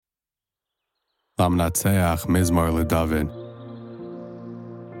למנצח מזמור לדוד.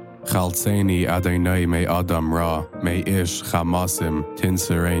 חלצני אדוני מאדם רע, מאיש חמאסים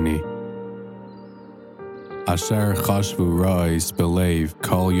תנצרני. אשר חשבו רעיס בלב,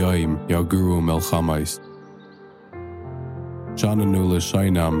 כל יום יגורו מלחמייס. שננו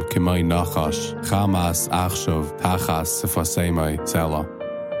לשיינם כמי נחש, חמאס עכשיו תחס ספסמי סלע.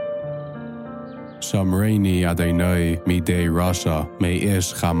 שמרני אדוני מידי רשע,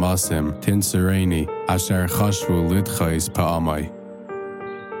 מאיש חמאסים תנצרני, אשר חשבו לדחייס פעמי.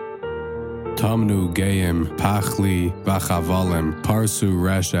 תמנו גאים, פחלי וחבלים, פרסו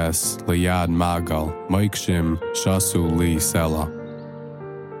רשס ליד מעגל, מיקשים שסו לי סלע.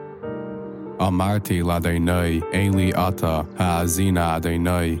 אמרתי לאדוני, אלי אתה, האזינה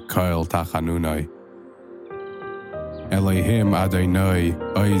אדוני, קהל תחנוני. אלוהים אדוני,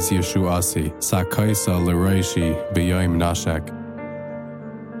 עז ישועתי, סקייסה לראשי ביום נשק.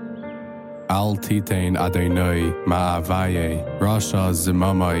 אל תיתן אדוני מאוויי, רשע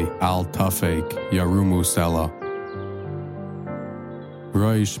זממי אל תפק, ירומו סלע.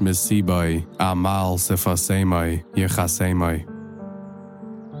 ראש מסיבי, עמל ספסמי, יחסמי.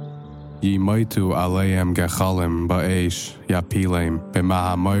 ימתו עליהם גחלים באש, יפילם,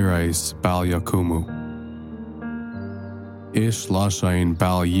 במאמרס בל יקומו. איש לשון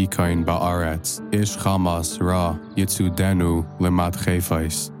בל יקין בארץ, איש חמאס רע יצודנו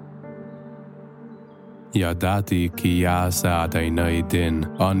למדחפייס. ידעתי כי יעשה אדוני דין,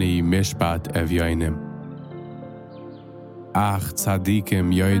 אני משפט אביינים. אך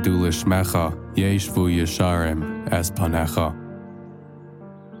צדיקים ידעו לשמך, ישבו ישרים אס פניך.